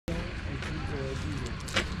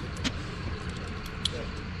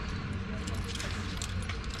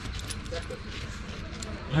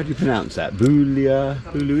How do you pronounce that?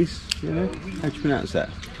 Boulouis? You know? How do you pronounce that?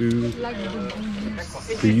 Boulouis.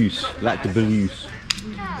 Lac de Boulouis.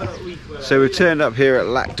 So we've turned up here at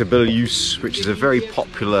Lac de Boulouis, which is a very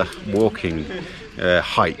popular walking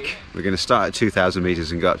hike. We're going to start at 2,000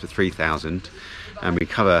 meters and go up to 3,000, and we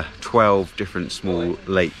cover 12 different small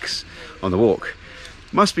lakes on the walk.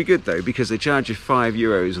 Must be good though, because they charge you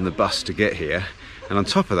 €5 on the bus to get here, and on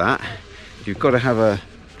top of that, you've got to have a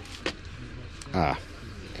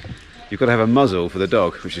muzzle for the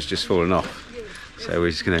dog, which has just fallen off. So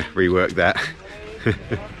we're just going to rework that.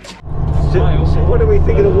 So what do we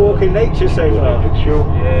think of the walk in nature so far?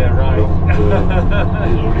 Yeah, right.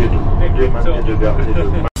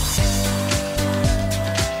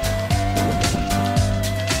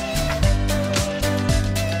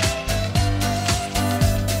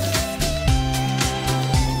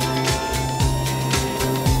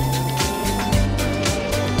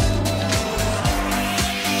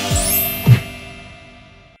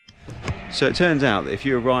 So it turns out that if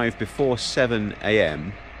you arrive before 7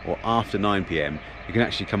 AM or after 9 PM, you can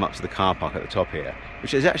actually come up to the car park at the top here,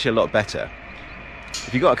 which is actually a lot better.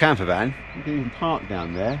 If you've got a camper van, you can even park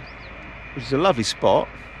down there, which is a lovely spot,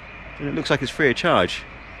 and it looks like it's free of charge.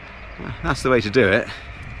 That's the way to do it.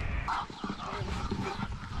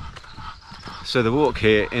 So the walk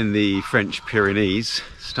here in the French Pyrenees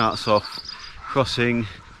starts off crossing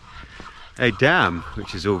a dam,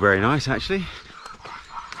 which is all very nice actually.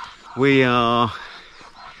 We've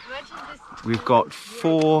got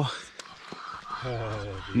 4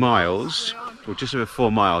 miles, or just over 4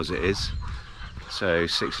 miles it is, so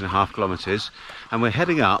 6.5 kilometers, and we're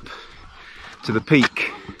heading up to the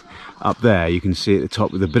peak up there. You can see at the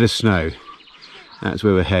top with a bit of snow. That's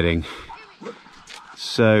where we're heading.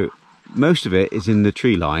 So most of it is in the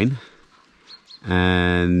tree line,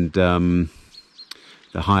 and the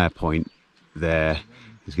higher point there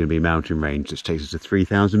is going to be a mountain range which takes us to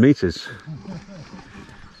 3,000 meters.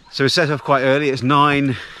 So we set off quite early. It's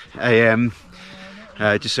 9 AM,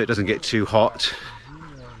 just so it doesn't get too hot,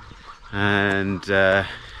 and I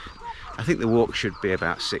think the walk should be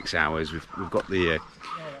about 6 hours. We've got the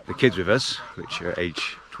kids with us, which are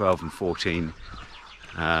age 12 and 14,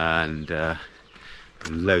 and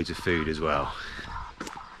loads of food as well.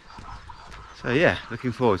 So yeah,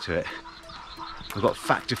 looking forward to it. I've got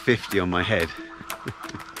factor 50 on my head.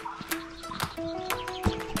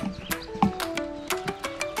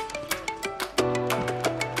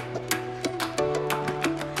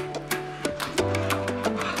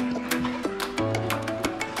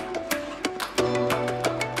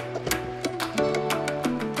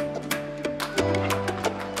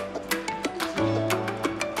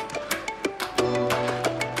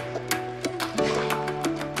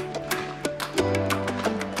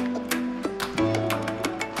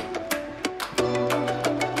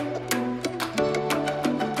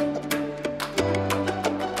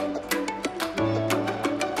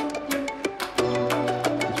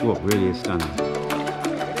 What really is stunning.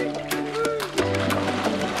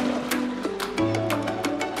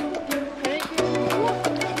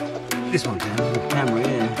 This one down with the camera,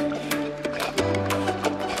 yeah.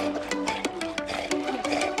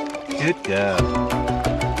 Good girl.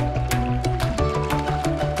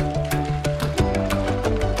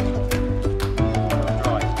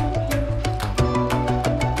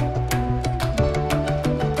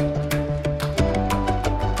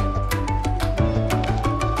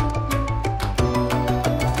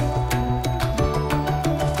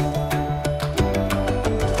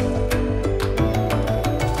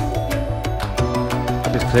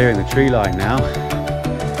 Clearing the tree line now.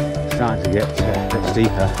 It's starting to get a bit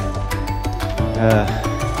steeper.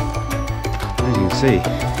 As you can see,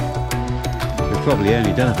 we've probably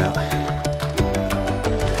only done about, I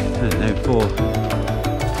don't know,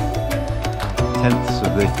 4/10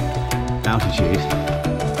 of the altitude.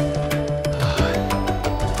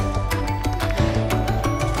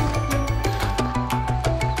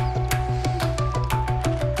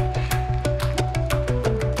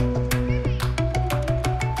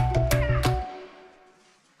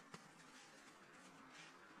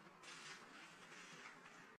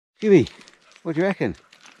 Scooby, what do you reckon?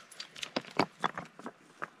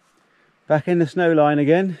 Back in the snow line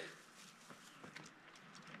again.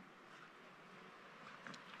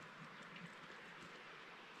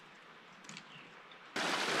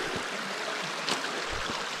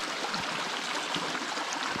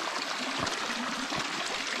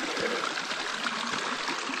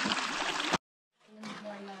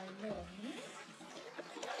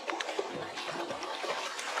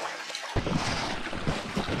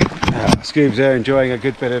 Scoobs there enjoying a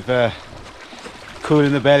good bit of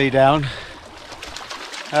cooling the belly down.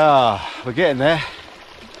 Ah, we're getting there.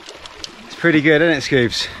 It's pretty good, isn't it,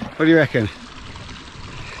 Scoobs? What do you reckon?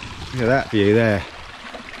 Look at that view there.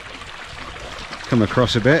 Come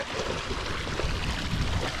across a bit.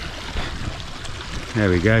 There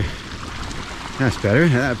we go. That's better,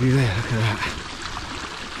 isn't it? That view there, look at that.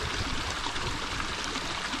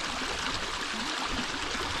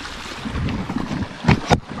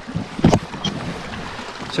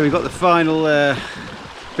 So we've got the final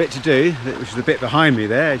bit to do, which is the bit behind me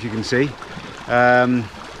there, as you can see.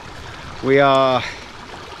 We are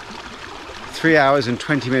 3 hours and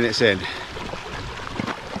 20 minutes in.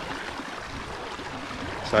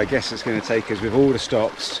 So I guess it's going to take us, with all the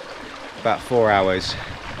stops, about 4 hours to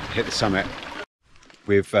hit the summit.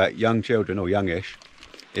 With young children, or youngish,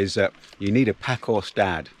 is that you need a pack horse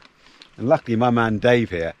dad. And luckily my man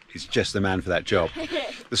Dave here is just the man for that job.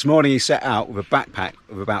 This morning he set out with a backpack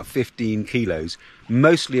of about 15 kilos,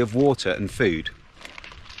 mostly of water and food.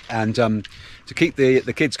 And to keep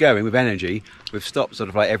the kids going with energy, we've stopped sort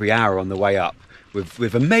of like every hour on the way up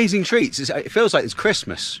with amazing treats. It feels like it's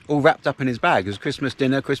Christmas, all wrapped up in his bag. There's Christmas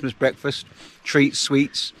dinner, Christmas breakfast, treats,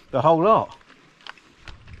 sweets, the whole lot.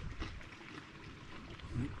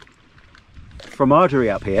 Fromagerie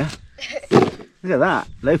up here. Look at that,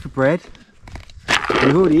 loaf of bread.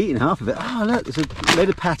 We've already eaten half of it. Oh look, there's a load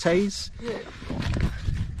of pâtés.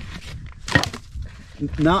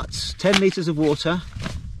 Nuts, 10 litres of water.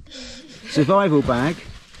 Survival bag.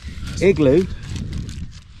 Igloo.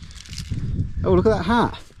 Oh, look at that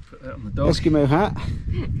hat. Put that on the dog. Eskimo hat.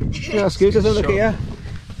 Yeah, Scoot doesn't look at you.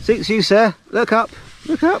 Suits you, sir. Look up.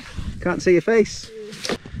 Look up. Can't see your face.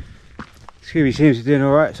 Scooby seems to be doing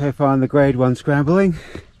alright so far on the grade 1 scrambling.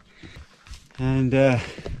 And as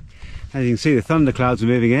you can see, the thunderclouds are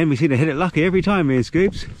moving in. We seem to hit it lucky every time, me and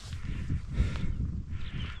Scoobs.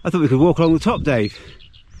 I thought we could walk along the top, Dave.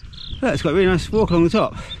 Look, it's got a really nice walk along the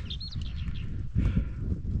top.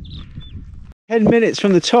 10 minutes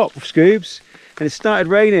from the top, Scoobs, and it started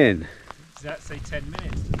raining. Does that say 10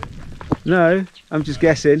 minutes, does it? No, I'm just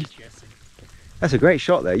guessing. That's a great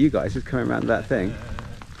shot there, you guys, just coming around that thing.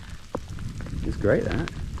 It's great, that.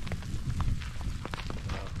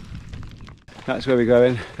 That's where we're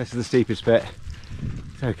going. This is the steepest bit.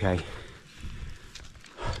 It's okay.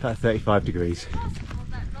 About 35 degrees.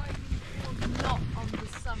 Not on the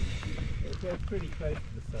summit. We're pretty close to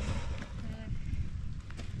the summit.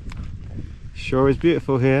 Sure is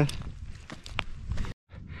beautiful here.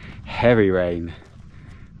 Heavy rain,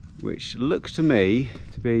 which looks to me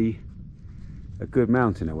to be a good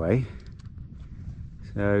mountain away.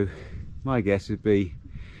 So my guess would be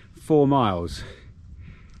 4 miles.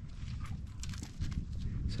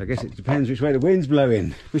 So I guess it depends which way the wind's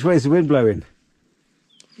blowing. Which way is the wind blowing?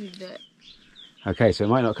 Okay, so it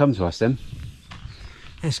might not come to us then.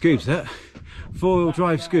 There's Scoobs, that. 4-wheel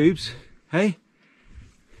drive Scoobs. Hey?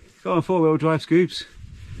 Go on, 4-wheel drive Scoobs.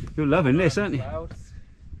 You're loving this, aren't you?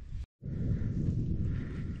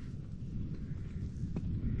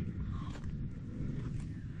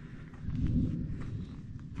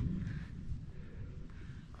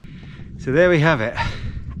 So there we have it.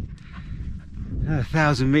 Another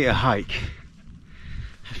 1,000-metre hike.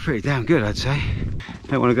 That's pretty damn good, I'd say.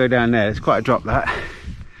 Don't want to go down there, it's quite a drop, that.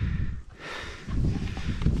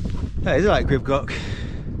 That is like Gribgoch.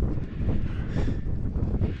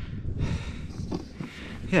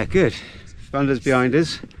 Yeah, good. Thunder's behind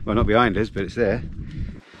us. Well, not behind us, but it's there.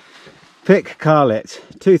 Pic Carlit,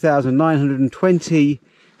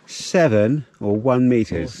 2,927 or 1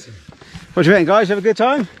 metres. Awesome. What do you reckon, guys? Have a good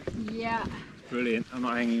time? Yeah. Brilliant. I'm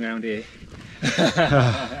not hanging around here.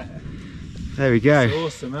 There we go. That's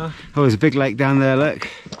awesome, huh? Oh, there's a big lake down there, look.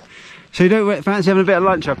 So you don't fancy having a bit of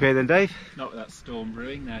lunch up here then, Dave? Not with that storm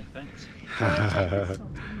brewing, no, thanks.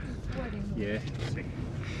 Yeah.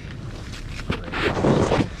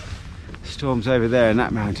 Storm's over there in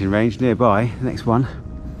that mountain range nearby, the next one.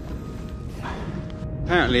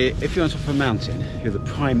 Apparently, if you're on top of a mountain, you're the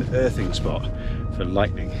prime earthing spot for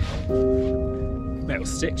lightning. Metal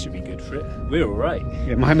stick should be good for it. We're alright.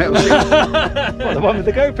 Yeah, my metal stick. What, the one with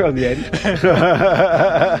the GoPro on the end?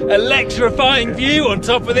 Electrifying view on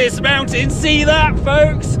top of this mountain. See that,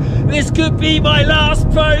 folks? This could be my last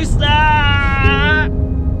post. Ah!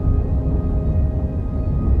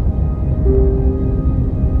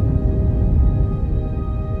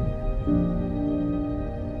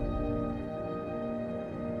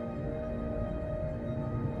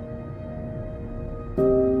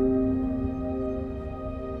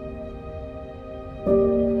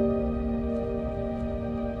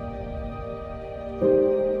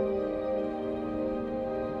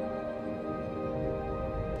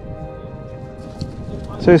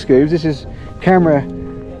 So Scoobs, this is camera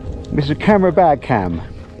This is a camera bag cam.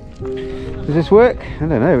 Does this work? I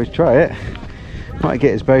don't know, let's try it. Might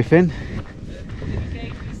get us both in.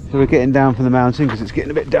 So we're getting down from the mountain because it's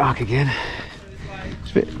getting a bit dark again.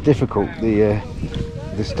 It's a bit difficult, the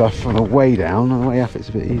stuff on the way down. On the way up it's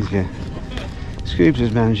a bit easier. Scoobs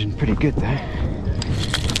is managing pretty good though.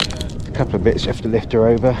 A couple of bits you have to lift her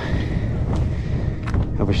over.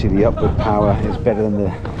 Obviously the upward power is better than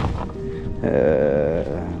the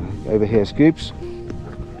over here Scoobs.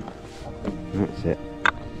 That's it.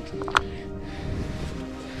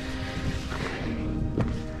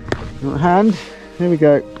 Got a hand. There we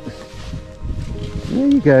go. There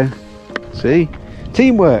you go. See?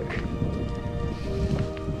 Teamwork.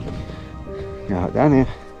 Yeah, down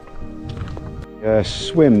here.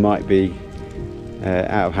 Swim might be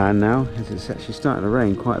out of hand now, as it's actually starting to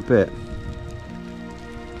rain quite a bit.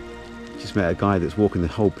 Just met a guy that's walking the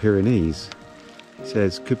whole Pyrenees. He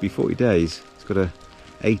says could be 40 days. He's got a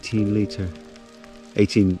 18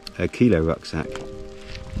 kilo rucksack. I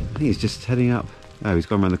think he's just heading up. Oh, he's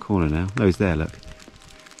gone around the corner now. No, he's there, look.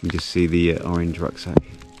 You can just see the orange rucksack.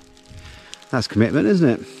 That's commitment, isn't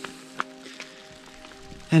it?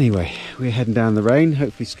 Anyway, we're heading down the rain.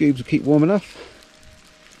 Hopefully Scoobs will keep warm enough.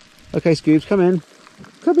 Okay, Scoobs, come in.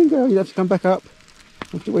 Come in, girl. You have to come back up.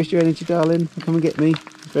 You have to waste your energy, darling. Come and get me.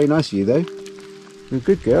 It's very nice of you, though. You're a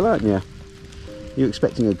good girl, aren't you? You're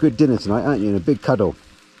expecting a good dinner tonight, aren't you? And a big cuddle.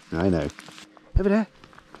 I know. Over there.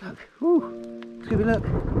 Look. Ooh. Scooby, look.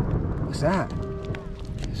 What's that?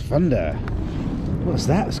 It's thunder. What's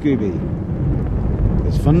that, Scooby?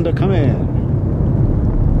 There's thunder coming.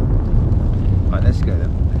 Right, let's go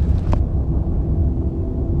then.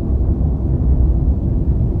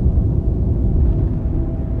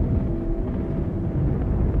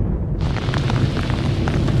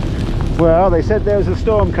 Well, they said there was a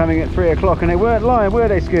storm coming at 3 o'clock and they weren't lying, were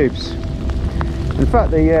they, Scoobs? In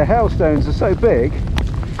fact, the hailstones are so big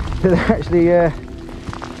that they're actually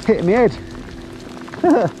hitting my head.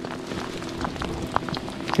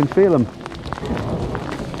 Can feel them.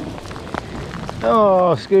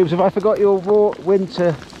 Oh, Scoobs, have I forgot your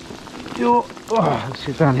winter... oh, let's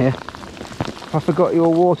sit down here. I forgot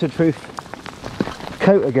your waterproof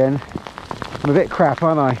coat again. I'm a bit crap,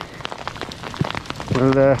 aren't I?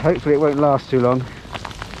 Well, hopefully it won't last too long.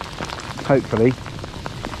 Hopefully.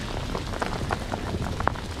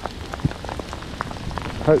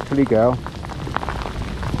 Hopefully, girl.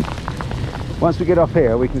 Once we get off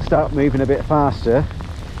here, we can start moving a bit faster,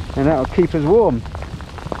 and that'll keep us warm.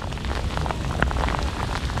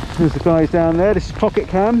 There's the guys down there. This is pocket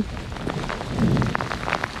cam.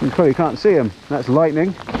 You probably can't see them. That's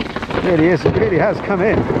lightning. It really is. It really has come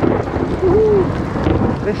in. Woo.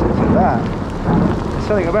 Listen to that. There's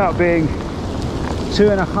something about being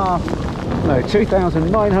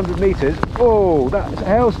 2,900 meters. Oh, that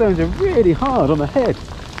hailstones are really hard on the head.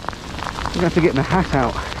 I'm gonna have to get my hat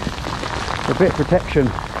out. A bit of protection.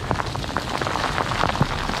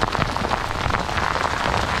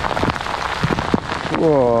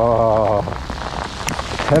 Whoa!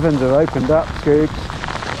 Heavens have opened up, Scoobs.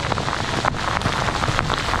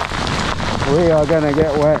 We are going to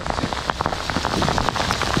get wet.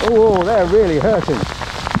 Oh, they're really hurting.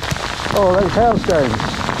 Oh, those hailstones.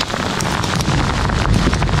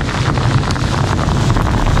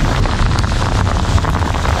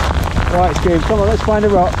 Right, Scoobs, come on, let's find a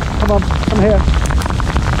rock. Come on, come here.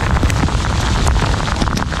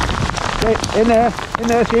 Okay, in there,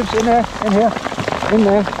 Scoobs, in there, in here. In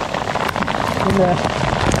there.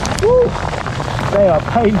 Woo! They are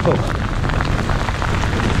painful.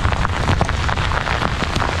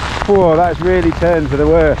 Whoa, that's really turned for the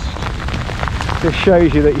worst. Just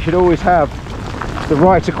shows you that you should always have the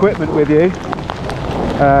right equipment with you.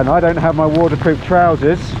 And I don't have my waterproof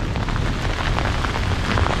trousers.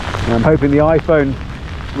 And I'm hoping the iPhone,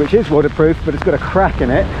 which is waterproof, but it's got a crack in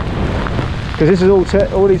it. Because this is all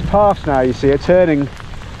these paths now, you see, are turning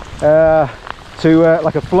to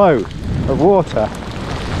like a flow of water,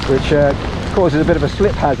 which causes a bit of a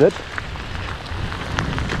slip hazard.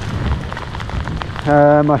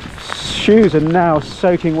 My shoes are now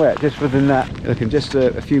soaking wet just within that. Look, in just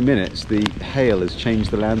a few minutes the hail has changed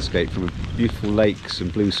the landscape from beautiful lakes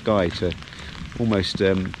and blue sky to almost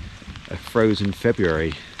a frozen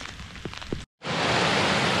February.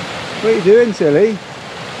 What are you doing, silly?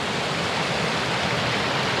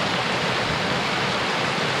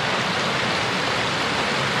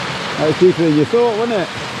 That was deeper than you thought, wasn't it?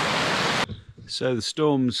 So the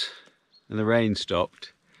storms and the rain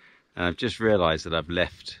stopped, and I've just realised that I've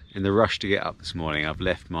left, in the rush to get up this morning, I've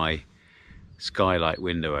left my skylight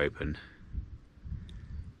window open.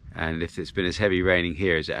 And if it's been as heavy raining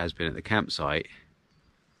here as it has been at the campsite,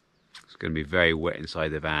 going to be very wet inside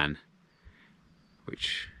the van,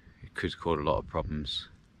 which could cause a lot of problems.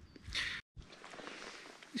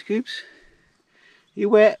 Scoobs, you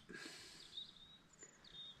wet?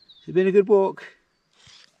 Has it been a good walk?